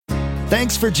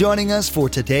Thanks for joining us for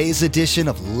today's edition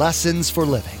of Lessons for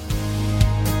Living.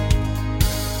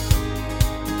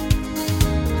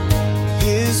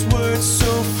 His word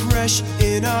so fresh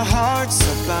in our hearts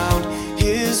abound.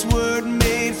 His word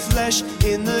made flesh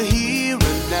in the here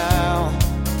and now.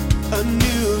 A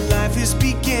new life is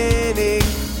beginning.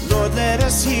 Lord, let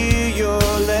us hear your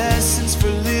lessons for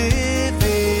living.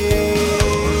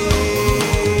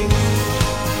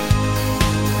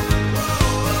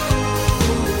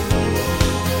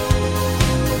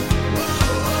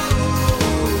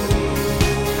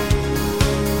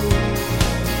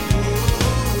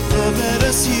 Lord, let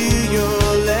us hear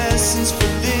your lessons for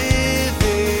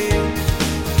living.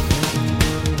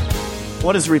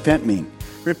 What does repent mean?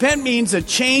 Repent means a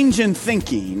change in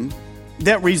thinking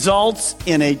that results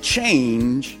in a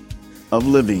change of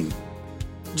living.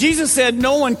 Jesus said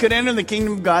no one could enter the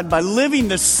kingdom of God by living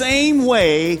the same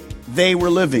way they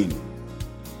were living.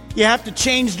 You have to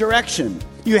change direction.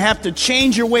 You have to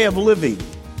change your way of living.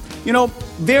 You know,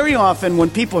 very often when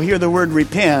people hear the word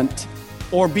repent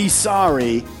or be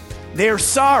sorry, they're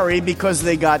sorry because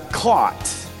they got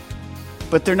caught,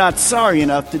 but they're not sorry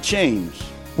enough to change.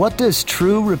 What does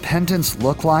true repentance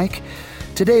look like?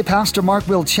 Today, Pastor Mark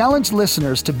will challenge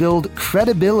listeners to build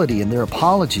credibility in their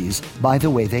apologies by the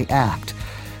way they act.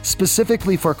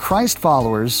 Specifically for Christ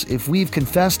followers, if we've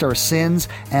confessed our sins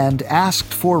and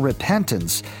asked for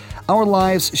repentance, our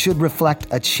lives should reflect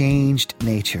a changed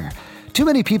nature. Too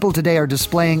many people today are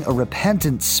displaying a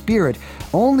repentant spirit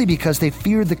only because they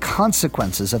fear the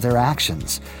consequences of their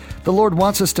actions. The Lord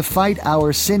wants us to fight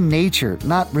our sin nature,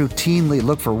 not routinely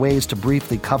look for ways to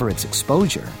briefly cover its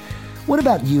exposure. What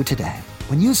about you today?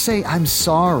 When you say, "I'm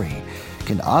sorry,"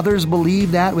 can others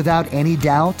believe that without any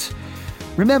doubt?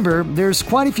 Remember, there's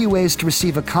quite a few ways to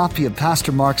receive a copy of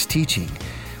Pastor Mark's teaching.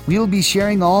 We'll be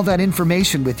sharing all that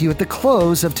information with you at the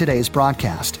close of today's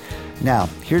broadcast. Now,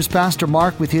 here's Pastor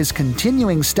Mark with his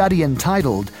continuing study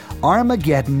entitled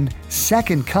Armageddon,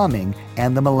 Second Coming,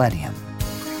 and the Millennium.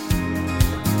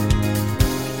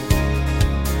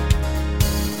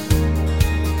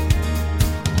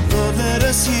 Lord, let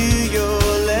us hear your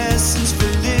lessons for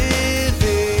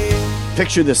living.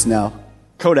 Picture this now,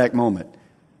 Kodak moment.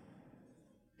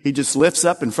 He just lifts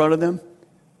up in front of them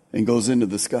and goes into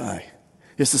the sky.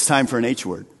 This is time for an H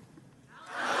word.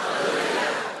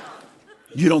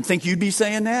 You don't think you'd be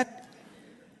saying that?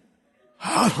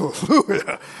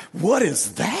 Hallelujah. What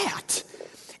is that?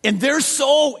 And they're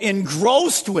so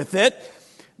engrossed with it,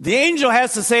 the angel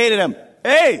has to say to them,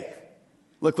 "Hey,"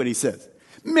 look what he says,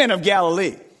 "men of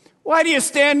Galilee, why do you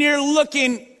stand here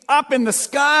looking up in the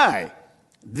sky?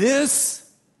 This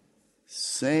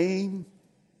same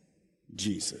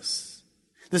Jesus,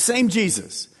 the same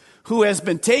Jesus who has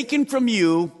been taken from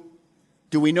you,"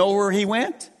 do we know where he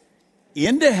went?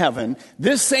 Into heaven.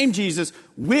 This same Jesus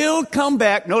will come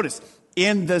back, notice,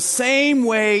 in the same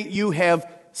way you have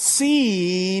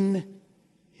seen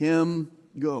him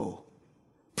go.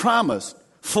 Promised,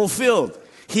 fulfilled.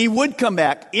 He would come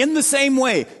back in the same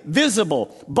way,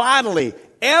 visible, bodily.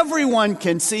 Everyone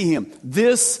can see him.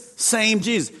 This same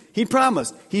Jesus. He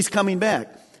promised he's coming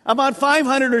back. About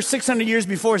 500 or 600 years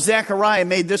before Zechariah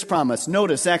made this promise.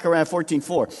 Notice Zechariah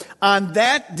 14:4. On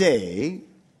that day,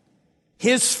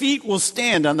 his feet will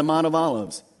stand on the Mount of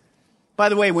Olives. By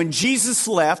the way, when Jesus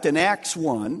left in Acts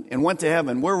 1 and went to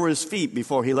heaven, where were his feet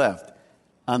before he left?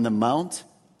 On the Mount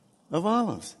of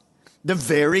Olives. The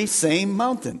very same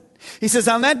mountain. He says,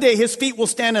 on that day, his feet will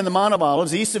stand on the Mount of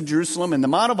Olives, east of Jerusalem, and the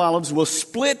Mount of Olives will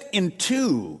split in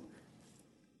two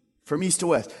from east to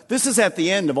west. This is at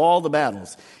the end of all the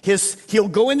battles. He'll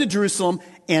go into Jerusalem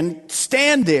and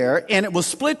stand there, and it will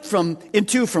split in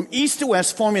two from east to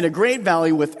west, forming a great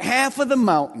valley with half of the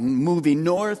mountain moving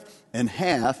north and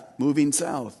half moving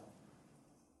south.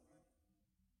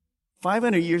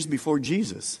 500 years before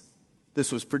Jesus,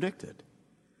 this was predicted.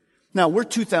 Now, we're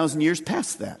 2,000 years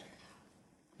past that.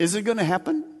 Is it going to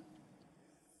happen?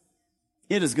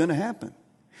 It is going to happen.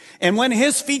 And when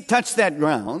his feet touch that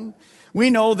ground, we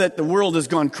know that the world has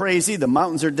gone crazy. The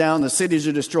mountains are down. The cities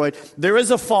are destroyed. There is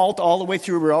a fault all the way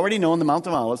through. We already know in the Mount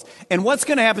of Olives. And what's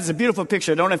going to happen is a beautiful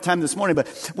picture. I don't have time this morning, but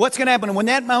what's going to happen when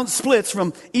that mountain splits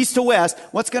from east to west,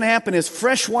 what's going to happen is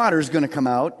fresh water is going to come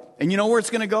out. And you know where it's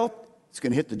going to go? It's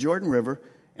going to hit the Jordan River,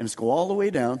 and it's going to go all the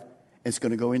way down, and it's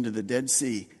going to go into the Dead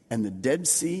Sea. And the Dead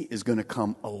Sea is going to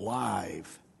come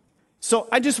alive. So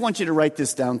I just want you to write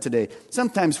this down today.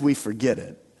 Sometimes we forget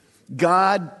it.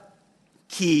 God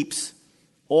keeps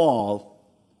all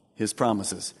his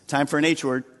promises. Time for an H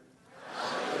word.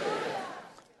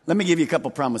 Let me give you a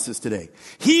couple promises today.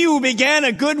 He who began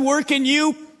a good work in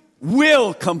you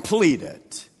will complete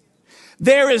it.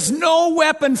 There is no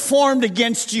weapon formed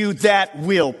against you that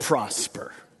will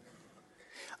prosper.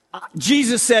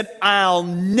 Jesus said, I'll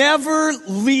never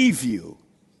leave you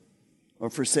or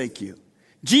forsake you.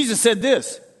 Jesus said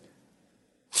this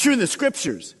through the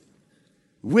scriptures.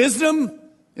 Wisdom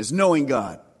is knowing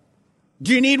God.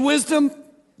 Do you need wisdom?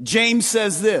 James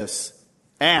says this,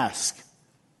 ask,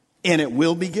 and it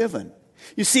will be given.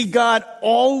 You see, God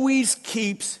always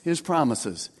keeps his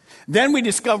promises. Then we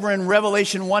discover in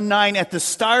Revelation 1:9, at the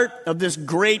start of this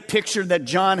great picture that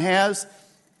John has,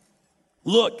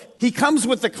 look, he comes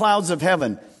with the clouds of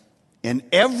heaven, and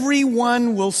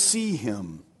everyone will see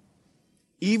him,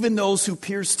 even those who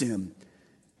pierced him,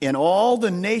 and all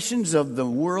the nations of the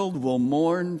world will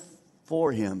mourn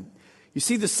for him. You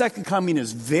see, the second coming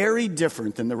is very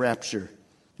different than the rapture.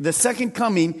 The second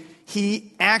coming,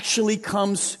 he actually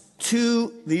comes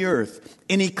to the earth,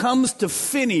 and he comes to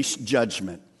finish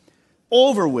judgment.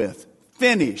 Over with,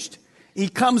 finished. He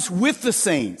comes with the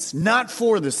saints, not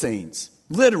for the saints.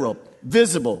 Literal,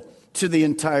 visible to the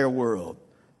entire world.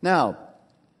 Now,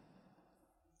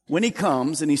 when he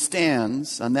comes and he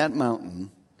stands on that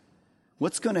mountain,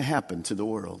 what's going to happen to the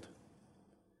world?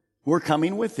 We're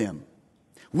coming with him.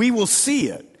 We will see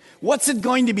it. What's it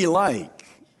going to be like?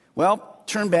 Well,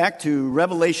 turn back to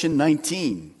Revelation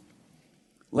 19.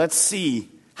 Let's see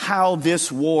how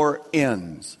this war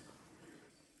ends.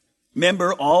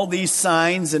 Remember all these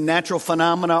signs and natural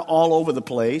phenomena all over the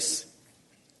place.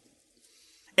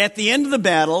 At the end of the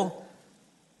battle,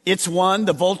 it's won.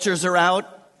 The vultures are out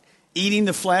eating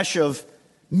the flesh of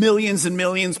millions and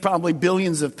millions, probably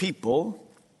billions of people.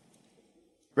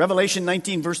 Revelation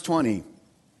 19, verse 20.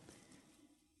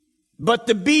 But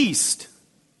the beast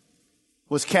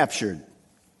was captured,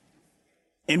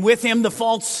 and with him the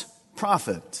false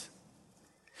prophet,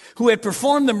 who had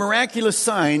performed the miraculous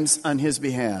signs on his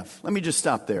behalf. Let me just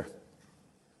stop there.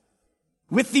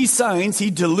 With these signs, he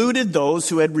deluded those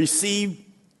who had received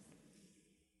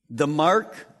the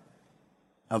mark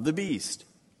of the beast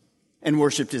and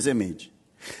worshiped his image.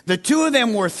 The two of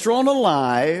them were thrown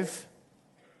alive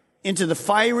into the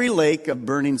fiery lake of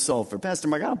burning sulfur. Pastor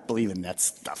Mark, I don't believe in that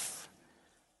stuff.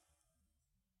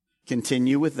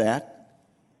 Continue with that,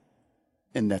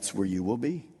 and that's where you will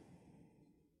be.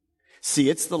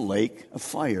 See, it's the lake of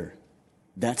fire.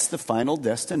 That's the final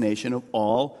destination of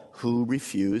all who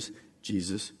refuse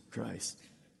Jesus Christ.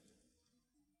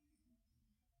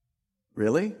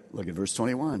 Really? Look at verse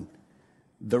 21.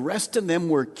 The rest of them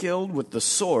were killed with the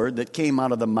sword that came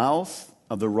out of the mouth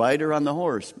of the rider on the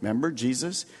horse. Remember,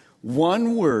 Jesus?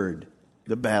 One word,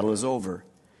 the battle is over.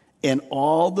 And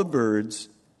all the birds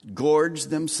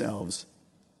gorged themselves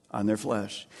on their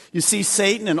flesh. You see,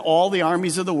 Satan and all the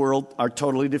armies of the world are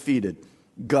totally defeated.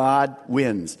 God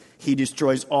wins. He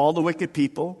destroys all the wicked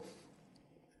people.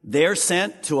 They're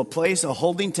sent to a place, a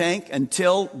holding tank,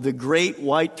 until the great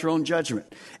white throne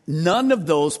judgment. None of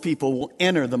those people will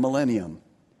enter the millennium.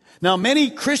 Now, many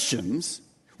Christians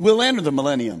will enter the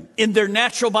millennium in their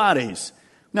natural bodies.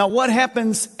 Now, what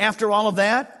happens after all of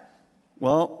that?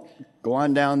 Well, go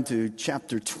on down to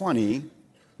chapter 20,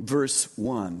 verse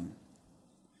 1.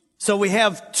 So we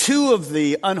have two of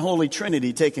the unholy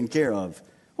trinity taken care of.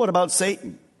 What about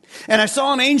Satan? And I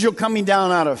saw an angel coming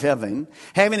down out of heaven,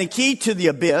 having a key to the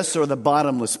abyss, or the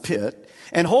bottomless pit,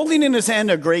 and holding in his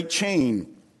hand a great chain.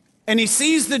 And he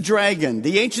seized the dragon,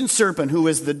 the ancient serpent, who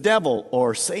is the devil,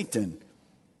 or Satan,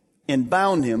 and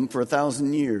bound him for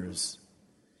 1,000 years.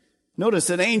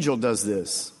 Notice an angel does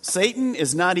this. Satan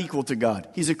is not equal to God.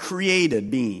 He's a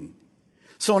created being.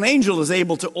 So an angel is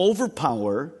able to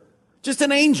overpower, just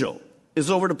an angel is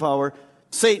over to power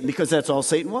Satan, because that's all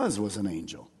Satan was an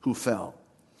angel who fell.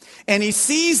 And he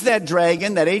seized that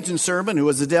dragon, that ancient serpent, who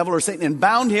was the devil or Satan, and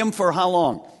bound him for how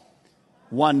long?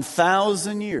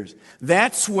 1,000 years.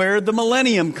 That's where the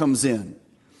millennium comes in.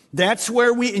 That's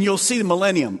where and you'll see the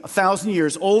millennium, 1,000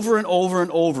 years, over and over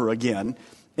and over again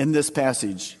in this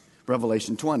passage,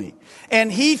 Revelation 20.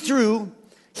 And he threw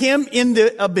him in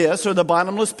the abyss, or the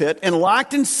bottomless pit, and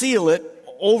locked and sealed it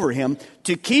over him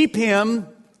to keep him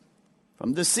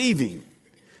from deceiving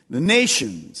the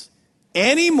nations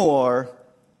anymore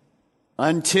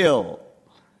until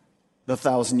the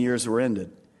 1,000 years were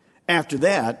ended. After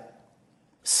that,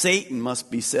 Satan must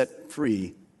be set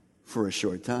free for a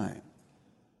short time.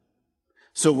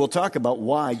 So we'll talk about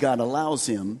why God allows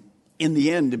him in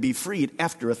the end to be freed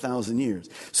after 1,000 years.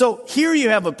 So here you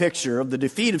have a picture of the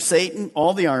defeat of Satan,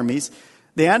 all the armies,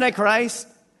 the Antichrist,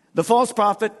 the false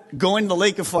prophet going to the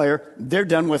lake of fire. They're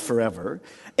done with forever.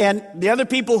 And the other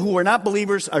people who are not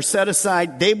believers are set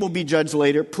aside. They will be judged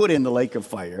later, put in the lake of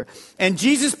fire. And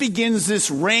Jesus begins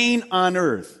this reign on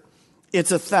earth.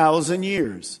 It's 1,000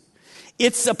 years.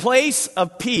 It's a place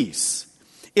of peace.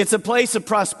 It's a place of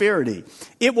prosperity.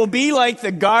 It will be like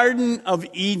the Garden of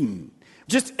Eden.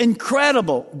 Just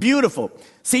incredible, beautiful.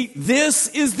 See, this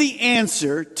is the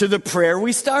answer to the prayer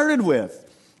we started with.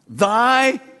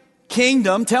 Thy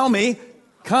kingdom, tell me,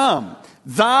 come.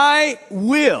 Thy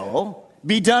will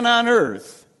be done on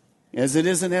earth as it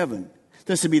is in heaven.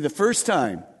 This would be the first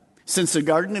time since the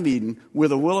Garden of Eden where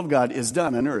the will of God is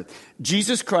done on earth.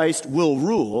 Jesus Christ will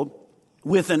rule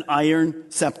with an iron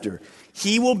scepter.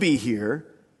 He will be here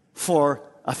for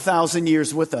 1,000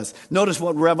 years with us. Notice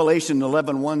what Revelation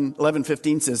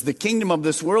 11:15 says. The kingdom of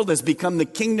this world has become the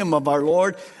kingdom of our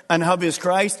Lord and of his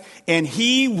Christ, and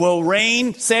he will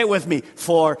reign, say it with me,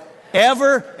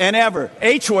 forever and ever.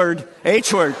 H word,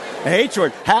 H word, H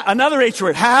word. Another H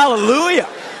word. Hallelujah.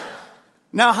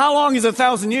 Now, how long is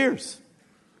 1,000 years?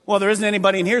 Well, there isn't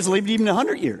anybody in here who's lived even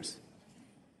 100 years.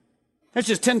 That's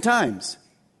just 10 times.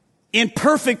 In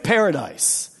perfect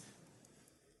paradise.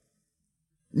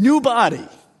 New body.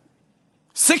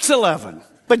 6'11".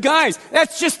 But guys,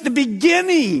 that's just the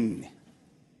beginning.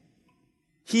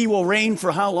 He will reign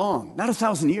for how long? Not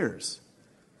 1,000 years.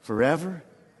 Forever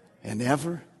and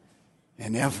ever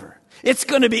and ever. It's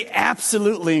going to be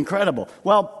absolutely incredible.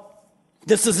 Well,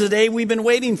 this is the day we've been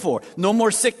waiting for. No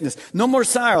more sickness, no more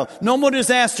sorrow, no more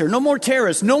disaster, no more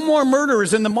terrorists, no more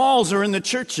murderers in the malls or in the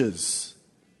churches.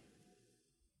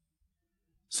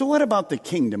 So what about the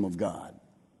kingdom of God?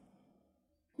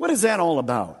 What is that all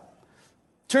about?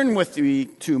 Turn with me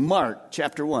to Mark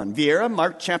chapter 1. Vieira,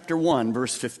 Mark chapter 1,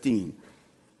 verse 15.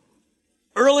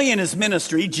 Early in his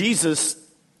ministry, Jesus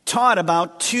taught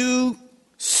about two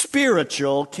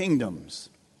spiritual kingdoms.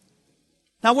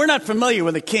 Now, we're not familiar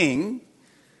with a king,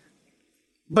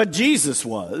 but Jesus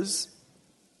was.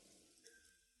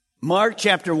 Mark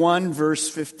chapter 1, verse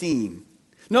 15.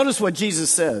 Notice what Jesus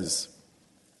says.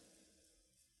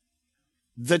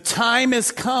 The time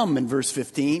has come, in verse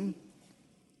 15.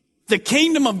 The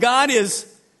kingdom of God is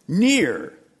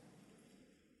near.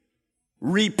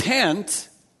 Repent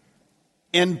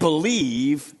and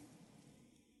believe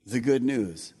the good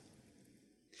news.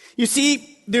 You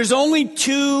see, there's only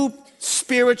two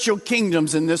spiritual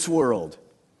kingdoms in this world.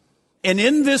 And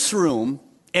in this room,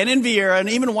 and in Vieira, and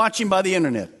even watching by the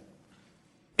internet,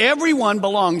 everyone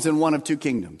belongs in one of two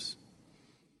kingdoms.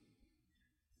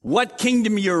 What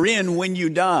kingdom you're in when you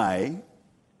die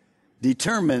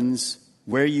determines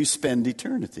where you spend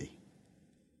eternity.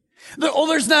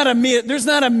 There's not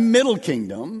a middle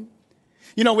kingdom.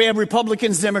 You know, we have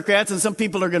Republicans, Democrats, and some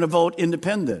people are going to vote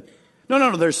independent.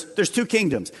 No, there's two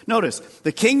kingdoms. Notice,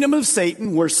 the kingdom of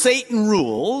Satan, where Satan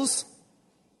rules,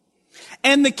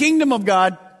 and the kingdom of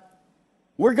God,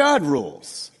 where God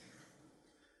rules.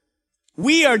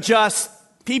 We are just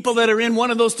people that are in one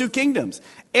of those two kingdoms.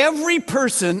 Every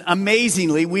person,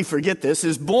 amazingly, we forget this,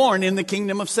 is born in the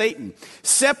kingdom of Satan,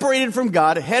 separated from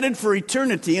God, headed for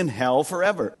eternity in hell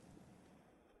forever.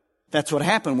 That's what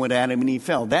happened when Adam and Eve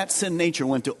fell. That sin nature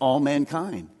went to all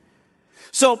mankind.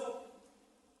 So,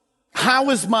 how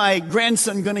is my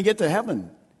grandson going to get to heaven?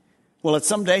 Well, at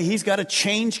some day, he's got to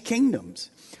change kingdoms.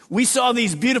 We saw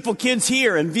these beautiful kids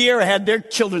here, and Vieira had their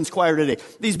children's choir today.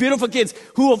 These beautiful kids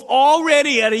who have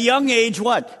already at a young age,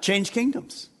 what? Changed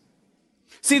kingdoms.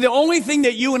 See, the only thing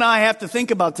that you and I have to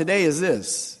think about today is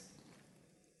this.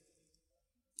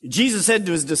 Jesus said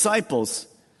to his disciples,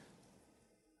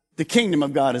 the kingdom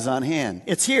of God is on hand.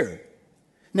 It's here.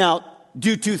 Now,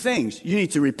 do two things. You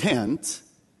need to repent,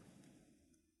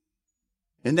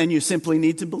 and then you simply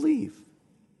need to believe.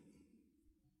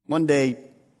 One day,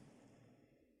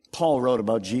 Paul wrote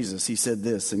about Jesus. He said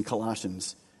this in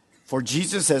Colossians, "For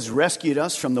Jesus has rescued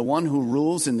us from the one who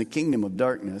rules in the kingdom of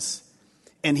darkness,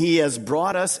 and he has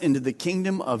brought us into the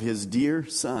kingdom of his dear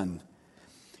Son.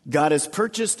 God has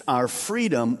purchased our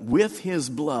freedom with his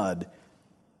blood,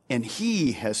 and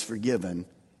he has forgiven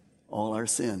all our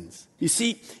sins." You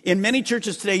see, in many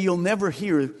churches today, you'll never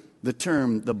hear the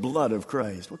term, the blood of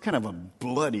Christ. What kind of a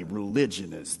bloody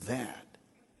religion is that?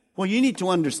 Well, you need to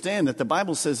understand that the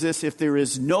Bible says this, if there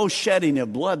is no shedding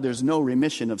of blood, there's no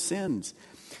remission of sins.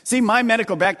 See, my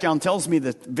medical background tells me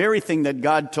the very thing that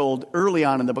God told early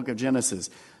on in the book of Genesis.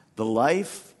 The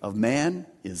life of man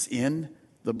is in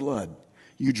the blood.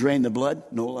 You drain the blood,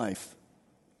 no life.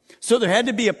 So there had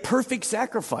to be a perfect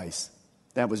sacrifice.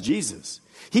 That was Jesus.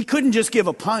 He couldn't just give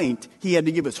a pint. He had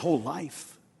to give his whole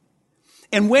life.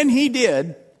 And when he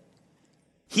did,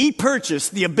 he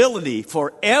purchased the ability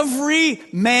for every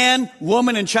man,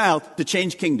 woman, and child to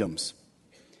change kingdoms.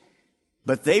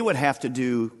 But they would have to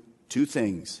do two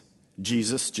things.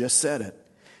 Jesus just said it.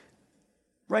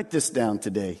 Write this down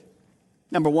today.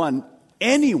 Number one,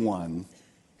 anyone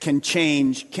can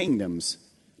change kingdoms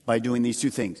by doing these two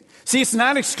things. See, it's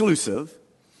not exclusive.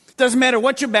 Doesn't matter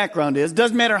what your background is.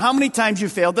 Doesn't matter how many times you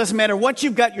failed. Doesn't matter what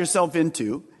you've got yourself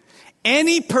into.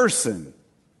 Any person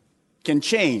can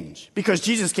change because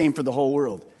Jesus came for the whole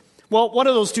world. Well, what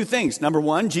are those two things? Number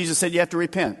one, Jesus said you have to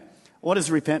repent. What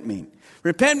does repent mean?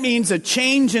 Repent means a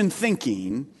change in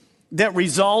thinking that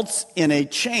results in a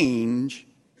change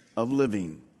of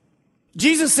living.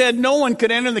 Jesus said no one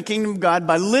could enter the kingdom of God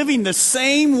by living the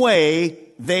same way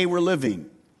they were living.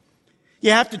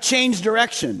 You have to change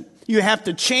direction. You have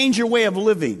to change your way of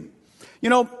living. You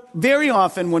know, very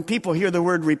often when people hear the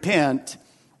word repent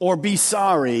or be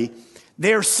sorry,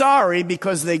 they're sorry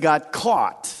because they got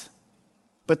caught,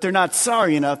 but they're not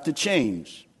sorry enough to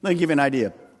change. Let me give you an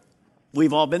idea.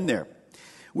 We've all been there.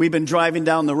 We've been driving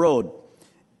down the road.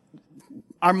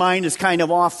 Our mind is kind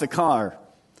of off the car.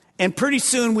 And pretty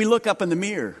soon we look up in the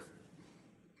mirror.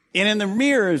 And in the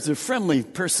mirror is a friendly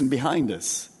person behind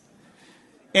us.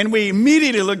 And we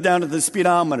immediately look down at the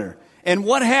speedometer. And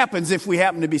what happens if we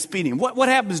happen to be speeding? What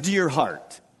happens to your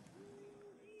heart?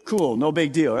 Cool, no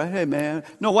big deal, right? Hey, man.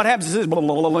 No, what happens is this,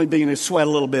 beginning to sweat a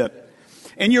little bit.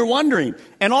 And you're wondering.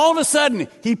 And all of a sudden,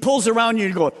 he pulls around you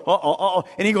and you go, uh-oh.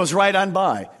 And he goes right on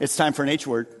by. It's time for an H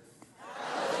word.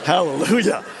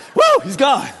 Hallelujah. Woo, he's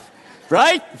gone.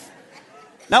 Right?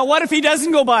 Now, what if he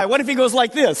doesn't go by? What if he goes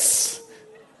like this?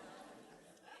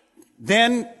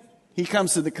 Then he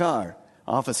comes to the car.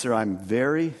 Officer, I'm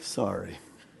very sorry.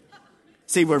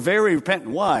 See, we're very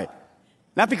repentant. Why?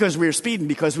 Not because we were speeding,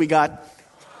 because we got...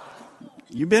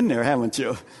 You've been there, haven't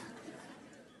you?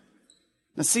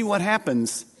 Now, see what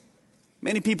happens.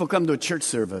 Many people come to a church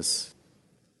service,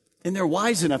 and they're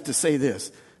wise enough to say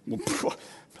this. Well,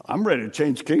 I'm ready to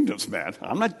change kingdoms, man.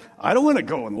 I don't want to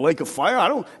go in the lake of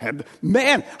fire.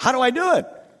 Man, how do I do it?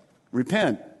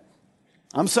 Repent.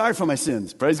 I'm sorry for my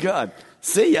sins. Praise God.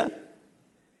 See ya.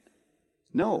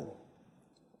 No.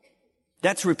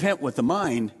 That's repent with the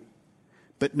mind,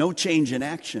 but no change in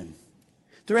action.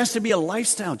 There has to be a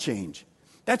lifestyle change.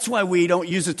 That's why we don't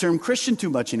use the term Christian too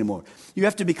much anymore. You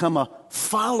have to become a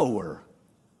follower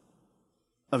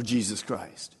of Jesus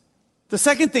Christ. The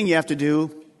second thing you have to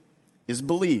do is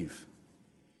believe.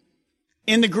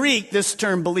 In the Greek, this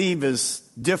term believe is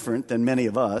different than many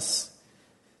of us.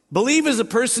 Believe is a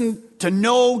person to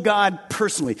know God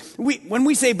personally. When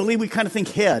we say believe, we kind of think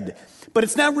head. But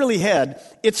it's not really head.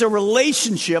 It's a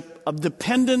relationship of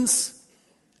dependence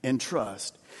and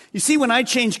trust. You see, when I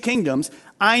change kingdoms,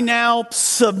 I now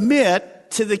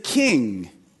submit to the king.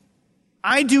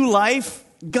 I do life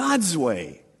God's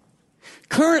way.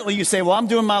 Currently, you say, well, I'm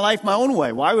doing my life my own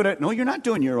way. Why would I? No, you're not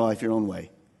doing your life your own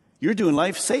way. You're doing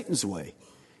life Satan's way.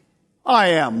 I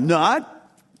am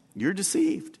not. You're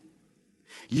deceived.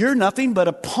 You're nothing but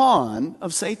a pawn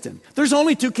of Satan. There's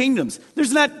only two kingdoms.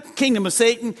 There's not kingdom of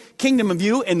Satan, kingdom of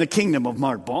you, and the kingdom of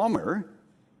Mark Balmer.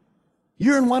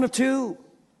 You're in one of two.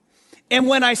 And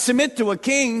when I submit to a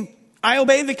king, I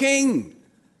obey the king.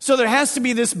 So there has to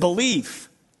be this belief.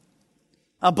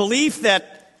 A belief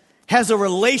that has a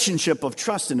relationship of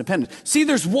trust and dependence. See,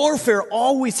 there's warfare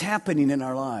always happening in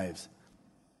our lives.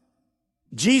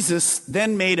 Jesus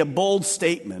then made a bold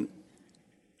statement.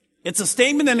 It's a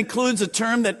statement that includes a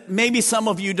term that maybe some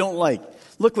of you don't like.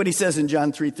 Look what he says in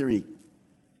John 3:3.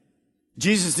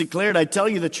 Jesus declared, I tell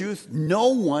you the truth, no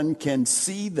one can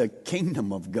see the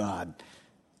kingdom of God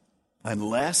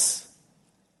unless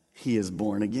he is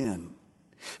born again.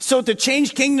 So to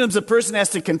change kingdoms, a person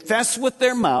has to confess with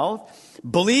their mouth,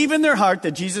 believe in their heart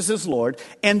that Jesus is Lord,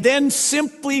 and then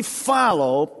simply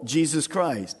follow Jesus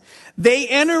Christ. They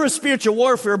enter a spiritual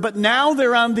warfare, but now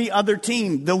they're on the other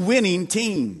team, the winning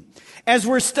team. As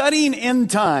we're studying end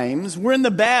times, we're in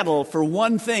the battle for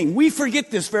one thing. We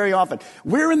forget this very often.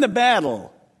 We're in the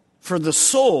battle for the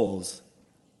souls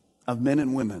of men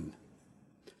and women.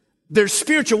 There's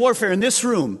spiritual warfare in this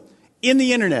room, in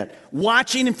the internet,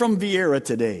 watching from Viera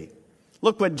today.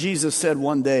 Look what Jesus said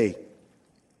one day.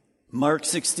 Mark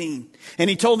 16. And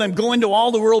he told them, go into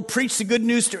all the world, preach the good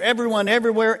news to everyone,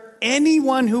 everywhere.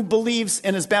 Anyone who believes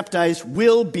and is baptized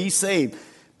will be saved.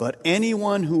 But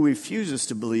anyone who refuses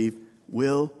to believe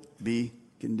will be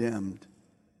condemned.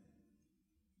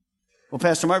 Well,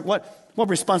 Pastor Mark, what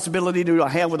responsibility do I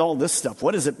have with all this stuff?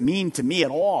 What does it mean to me at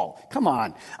all? Come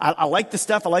on. I like the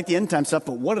stuff. I like the end time stuff.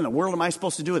 But what in the world am I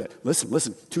supposed to do with it?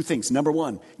 Listen. Two things. Number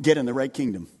one, get in the right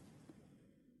kingdom.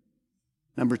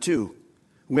 Number two,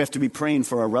 we have to be praying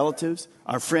for our relatives,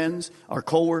 our friends, our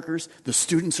co-workers, the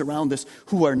students around us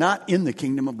who are not in the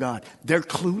kingdom of God. They're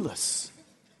clueless.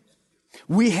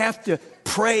 We have to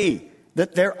pray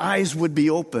that their eyes would be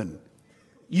open.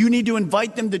 You need to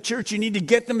invite them to church. You need to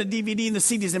get them a DVD and the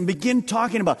CDs and begin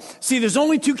talking about. See, there's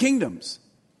only two kingdoms.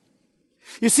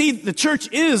 You see, the church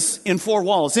is in four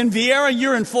walls. In Viera,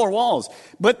 you're in four walls.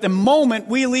 But the moment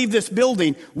we leave this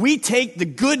building, we take the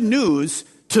good news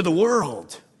to the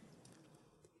world.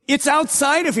 It's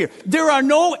outside of here. There are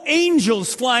no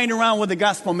angels flying around with the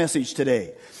gospel message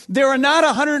today. There are not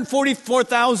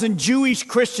 144,000 Jewish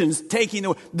Christians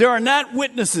there are not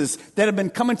witnesses that have been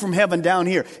coming from heaven down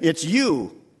here. It's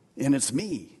you and it's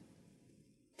me.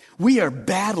 We are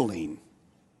battling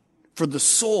for the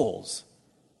souls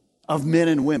of men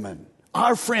and women,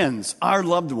 our friends, our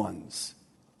loved ones.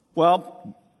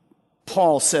 Well,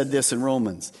 Paul said this in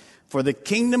Romans, for the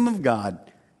kingdom of God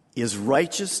is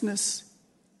righteousness,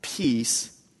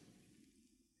 peace,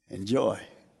 and joy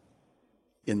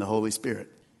in the Holy Spirit.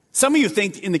 Some of you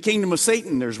think in the kingdom of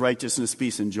Satan there's righteousness,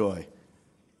 peace, and joy.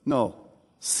 No,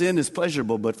 sin is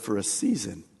pleasurable, but for a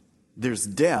season. There's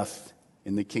death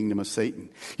in the kingdom of Satan.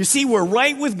 You see, we're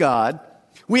right with God.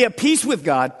 We have peace with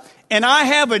God. And I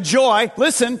have a joy,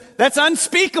 listen, that's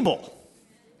unspeakable.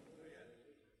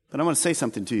 But I want to say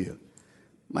something to you.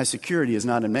 My security is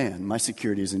not in man. My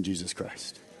security is in Jesus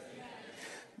Christ.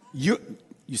 You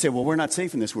say, well, we're not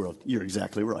safe in this world. You're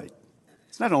exactly right.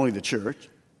 It's not only the church.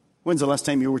 When's the last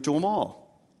time you were to a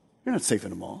mall? You're not safe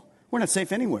in a mall. We're not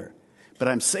safe anywhere. But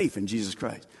I'm safe in Jesus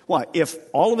Christ. Why? If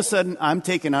all of a sudden I'm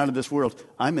taken out of this world,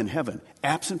 I'm in heaven,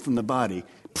 absent from the body,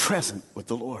 present with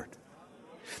the Lord.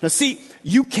 Now see,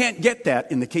 you can't get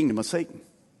that in the kingdom of Satan.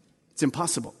 It's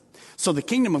impossible. So the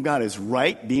kingdom of God is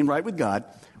right, being right with God,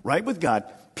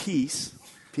 peace,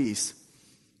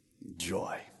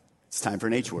 joy. It's time for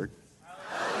an H word.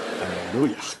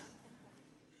 Hallelujah.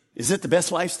 Is it the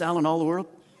best lifestyle in all the world?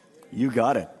 You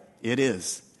got it. It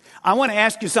is. I want to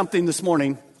ask you something this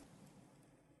morning.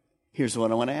 Here's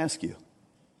what I want to ask you.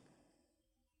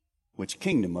 Which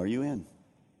kingdom are you in?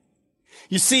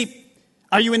 You see,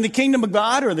 are you in the kingdom of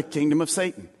God or the kingdom of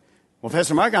Satan? Well,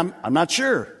 Pastor Mark, I'm not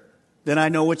sure. Then I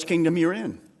know which kingdom you're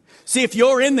in. See, if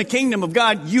you're in the kingdom of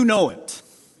God, you know it.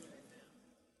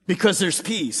 Because there's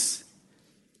peace.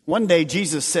 One day,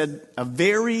 Jesus said a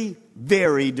very,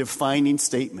 very defining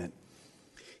statement.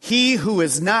 He who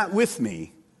is not with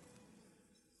me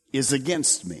is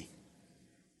against me.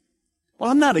 Well,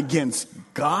 I'm not against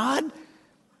God.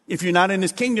 If you're not in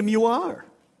his kingdom, you are.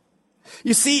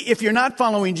 You see, if you're not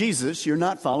following Jesus, you're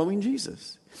not following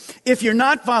Jesus. If you're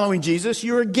not following Jesus,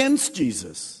 you're against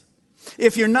Jesus.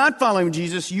 If you're not following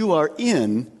Jesus, you are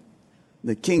in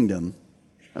the kingdom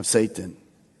of Satan.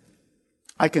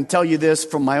 I can tell you this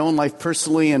from my own life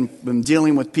personally and from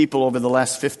dealing with people over the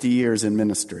last 50 years in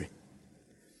ministry.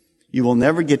 You will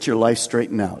never get your life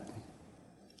straightened out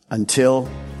until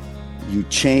you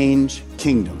change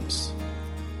kingdoms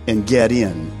and get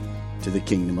in to the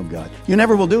kingdom of God. You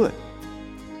never will do it.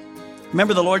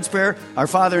 Remember the Lord's Prayer? Our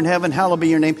Father in heaven, hallowed be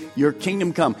your name. Your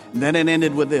kingdom come. And then it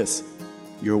ended with this.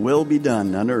 Your will be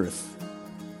done on earth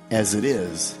as it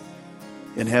is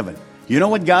in heaven. You know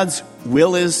what God's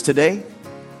will is today?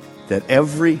 That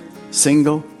every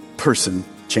single person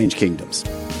change kingdoms.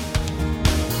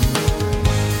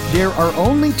 There are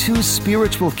only two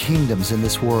spiritual kingdoms in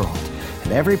this world,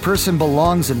 and every person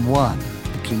belongs in one.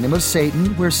 The kingdom of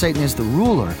Satan, where Satan is the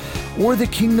ruler, or the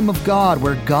kingdom of God,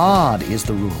 where God is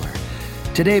the ruler.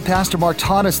 Today, Pastor Mark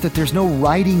taught us that there's no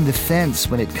riding the fence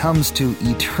when it comes to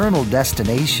eternal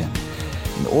destination.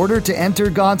 In order to enter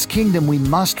God's kingdom, we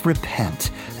must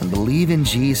repent and believe in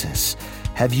Jesus.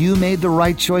 Have you made the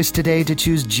right choice today to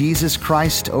choose Jesus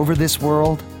Christ over this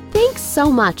world? Thanks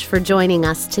so much for joining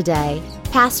us today.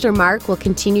 Pastor Mark will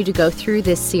continue to go through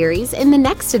this series in the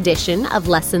next edition of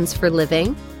Lessons for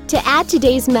Living. To add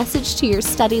today's message to your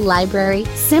study library,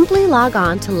 simply log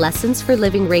on to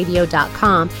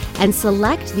lessonsforlivingradio.com and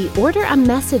select the Order a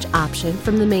Message option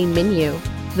from the main menu.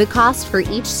 The cost for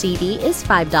each CD is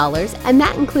 $5, and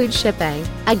that includes shipping.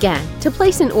 Again, to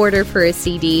place an order for a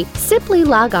CD, simply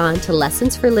log on to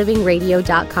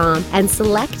lessonsforlivingradio.com and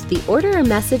select the Order a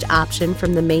Message option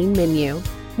from the main menu.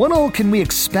 What all can we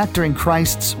expect during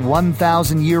Christ's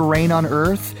 1,000-year reign on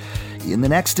earth? In the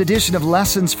next edition of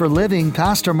Lessons for Living,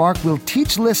 Pastor Mark will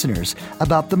teach listeners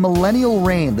about the millennial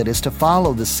reign that is to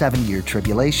follow the 7-year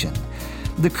tribulation.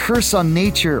 The curse on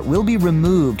nature will be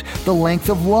removed, the length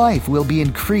of life will be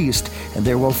increased, and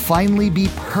there will finally be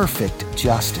perfect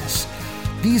justice.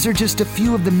 These are just a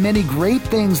few of the many great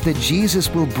things that Jesus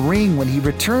will bring when he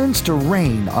returns to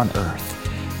reign on earth.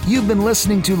 You've been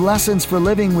listening to Lessons for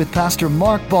Living with Pastor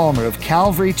Mark Balmer of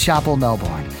Calvary Chapel,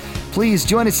 Melbourne. Please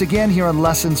join us again here on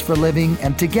Lessons for Living,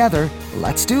 and together,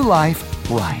 let's do life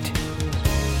right.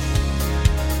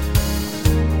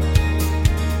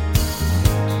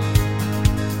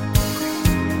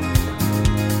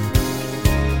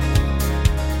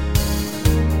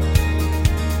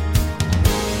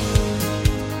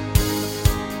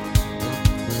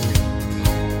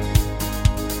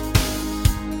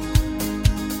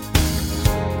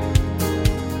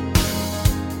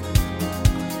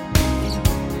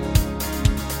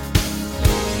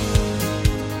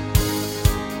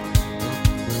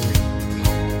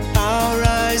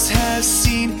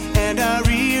 and our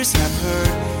ears have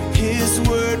heard His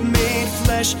word made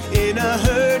flesh in a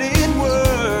hurting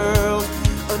world.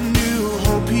 A new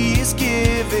hope He is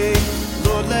giving,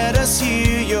 Lord, let us hear